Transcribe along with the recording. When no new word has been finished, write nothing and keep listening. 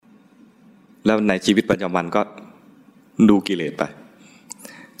แล้วในชีวิตประจำวันก็ดูกิเลสไป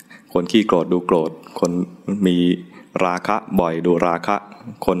คนขี้โกรธดูโกรธคนมีราคะบ่อยดูราคะ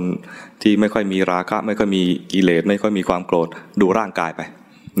คนที่ไม่ค่อยมีราคะไม่ค่อยมีกิเลสไม่ค่อยมีความโกรธดูร่างกายไป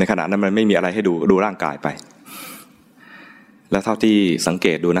ในขณะนั้นมันไม่มีอะไรให้ดูร่างกายไปแล้วเท่าที่สังเก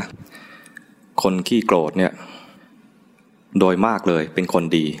ตดูนะคนขี้โกรธเนี่ยโดยมากเลยเป็นคน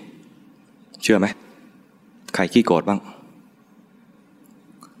ดีเชื่อไหมใครขี้โกรธบ้าง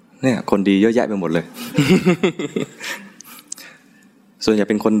เนี่ยคนดีเยอะแยะไปหมดเลย ส่วนใหญ่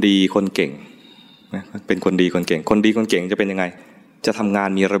เป็นคนดีคนเก่งเป็นคนดีคนเก่งคนดีคนเก่งจะเป็นยังไงจะทำงาน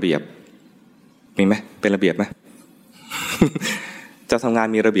มีระเบียบมีไหมเป็นระเบียบไหม จะทำงาน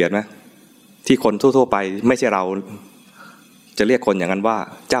มีระเบียบไหมที่คนทั่วๆไปไม่ใช่เราจะเรียกคนอย่างนั้นว่า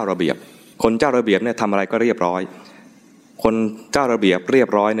เจ้าระเบียบคนเจ้าระเบียบเนี่ยทำอะไรก็เรียบร้อยคนเจ้าระเบียบเรียบ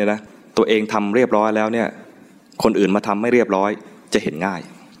ร้อยเนี่ยนะตัวเองทำเรียบร้อยแล้วเนี่ยคนอื่นมาทำไม่เรียบร้อยจะเห็นง่าย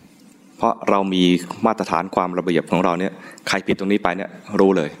เพราะเรามีมาตรฐานความระเบียบของเราเนี่ยใครผิดตรงนี้ไปเนี่ย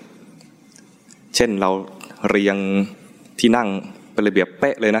รู้เลยเช่นเราเรียงที่นั่งเป็นระเบียบเป๊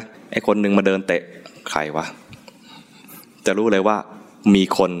ะเลยนะไอ้คนนึงมาเดินเตะใครวะจะรู้เลยว่ามี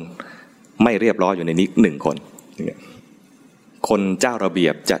คนไม่เรียบร้อยอยู่ในนี้1คนคนเจ้าระเบีย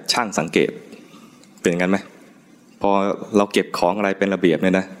บจะช่างสังเกตเป็นอย่างนั้นไหมพอเราเก็บของอะไรเป็นระเบียบเ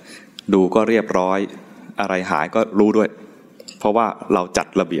นี่ยนะดูก็เรียบร้อยอะไรหายก็รู้ด้วยเพราะว่าเราจัด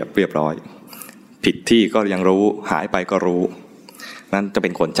ระเบียบเรียบร้อยผิดที่ก็ยังรู้หายไปก็รู้นั่นจะเป็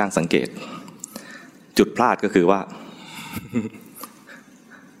นคนช่างสังเกตจุดพลาดก็คือว่า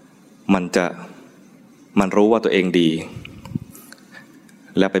มันรู้ว่าตัวเองดี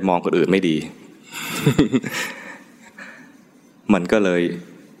แล้วไปมองคนอื่นไม่ดี มันก็เลย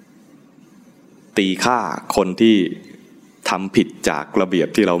ตีค่าคนที่ทำผิดจากระเบียบ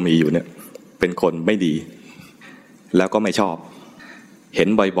ที่เรามีอยู่เนี่ยเป็นคนไม่ดีแล้วก็ไม่ชอบเห็น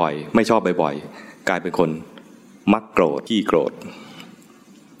บ่อยๆไม่ชอบบ่อยๆกลายเป็นคนมักโกรธขี้โกรธ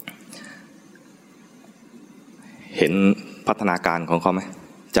เห็นพัฒนาการของเขาไหม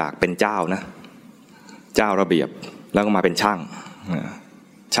จากเป็นเจ้านะเจ้าระเบียบแล้วก็มาเป็นช่าง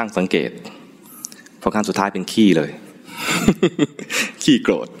สังเกตพอขั้นสุดท้ายเป็นขี้เลย ขี้โก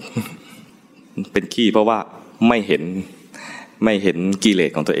รธเป็นขี้เพราะว่าไม่เห็นกิเล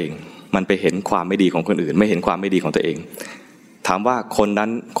สของตัวเองมันไปเห็นความไม่ดีของคนอื่นไม่เห็นความไม่ดีของตัวเองถามว่าค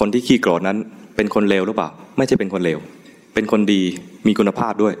นที่ขี้โกรธนั้นเป็นคนเลวหรือเปล่าไม่ใช่เป็นคนเลวเป็นคนดีมีคุณภา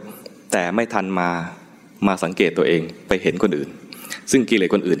พด้วยแต่ไม่ทันมาสังเกตตัวเองไปเห็นคนอื่นซึ่งกิเลส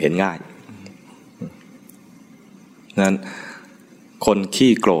คนอื่นเห็นง่ายนั้นคน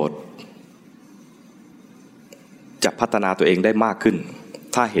ขี้โกรธจะพัฒนาตัวเองได้มากขึ้น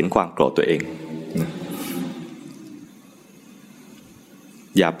ถ้าเห็นความโกรธตัวเอง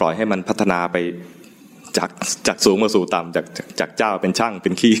อย่าปล่อยให้มันพัฒนาไปจากสูงมาสู่ต่ำจากเจ้าเป็นช่างเป็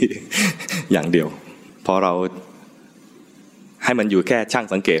นขี้ อย่างเดียวพอเราให้มันอยู่แค่ช่าง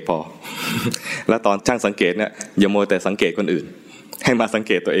สังเกตพอ แล้วตอนช่างสังเกตเนี่ยอย่ามัวแต่สังเกตคนอื่นให้มาสังเ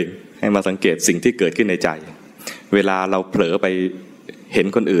กตตัวเองให้มาสังเกตสิ่งที่เกิดขึ้นในใจเวลาเราเผลอไปเห็น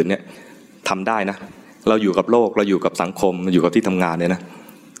คนอื่นเนี่ยทำได้นะเราอยู่กับโลกเราอยู่กับสังคมอยู่กับที่ทำงานเนี่ยนะ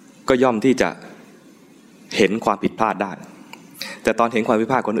ก็ย่อมที่จะเห็นความผิดพลาดได้แต่ตอนเห็นความผิด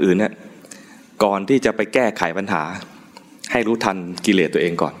พลาดคนอื่นเนี่ยก่อนที่จะไปแก้ไขปัญหาให้รู้ทันกิเลสตัวเอ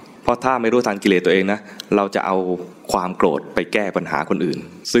งก่อนเพราะถ้าไม่รู้ทันกิเลสตัวเองนะเราจะเอาความโกรธไปแก้ปัญหาคนอื่น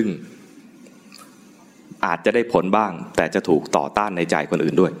ซึ่งอาจจะได้ผลบ้างแต่จะถูกต่อต้านในใจคน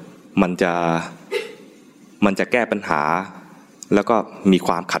อื่นด้วยมันจะแก้ปัญหาแล้วก็มีค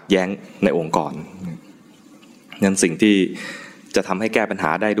วามขัดแย้งในองค์กรนั่นสิ่งที่จะทำให้แก้ปัญห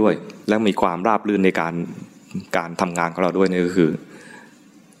าได้ด้วยและมีความราบรื่นในการทำงานของเราด้วยนี่ก็คือ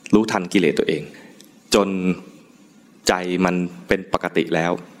รู้ทันกิเลสตัวเองจนใจมันเป็นปกติแล้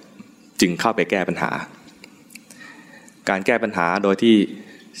วจึงเข้าไปแก้ปัญหาการแก้ปัญหาโดยที่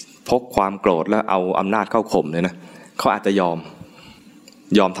พกความโกรธแล้วเอาอำนาจเข้าข่มเนี่ยนะเขาอาจจะย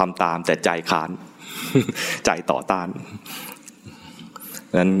อมทำตามแต่ใจค้าน ใจต่อต้าน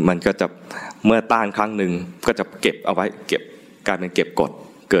นั้นมันก็จะเมื่อต้านครั้งหนึ่งก็จะเก็บเอาไว้กลายเป็นเก็บกด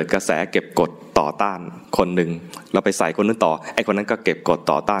เกิดกระแสเก็บกดต่อต้านคนหนึ่งเราไปใส่คนนั้นต่อไอ้คนนั้นก็เก็บกด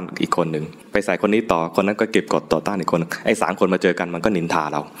ต่อต้านอีกคนหนึ่งไปใส่คนนี้ต่อคนนั้นก็เก็บกดต่อต้านอีกคนไอ้3คนมาเจอกันมันก็นินทา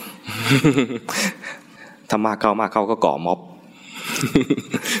เรา ถ้ามากเข้าก็ก่อม็อบ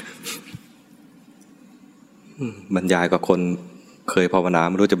บรรยายกับคนเคยภาวนา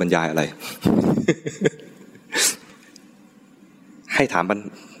ไม่รู้จะบรรยายอะไร ให้ถาม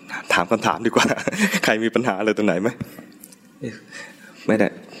คำถามดีกว่า ใครมีปัญหาอะไรตรงไหนไหมไม่ได้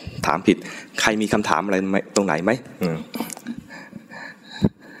ถามผิดใครมีคำถามอะไรตรงไหนไหม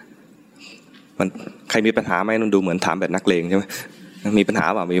มันใครมีปัญหาไหมมันดูเหมือนถามแบบนักเลงใช่ไหม มีปัญหา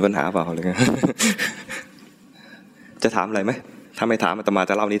เปล่าอะไรเงี้ยจะถามอะไรไหมถ้าไม่ถามอาตมา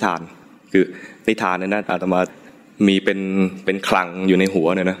จะเล่านิทานคือนิทานเนี่ยนะอาตมามีเป็นคลังอยู่ในหัว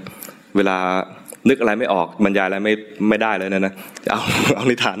เนี่ยนะเวลานึกอะไรไม่ออกบรรยายอะไรไม่ได้เลยนะเอา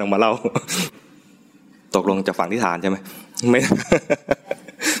นิทานออกมาเล่าตกลงจะฟังนิทานใช่ไหมไม่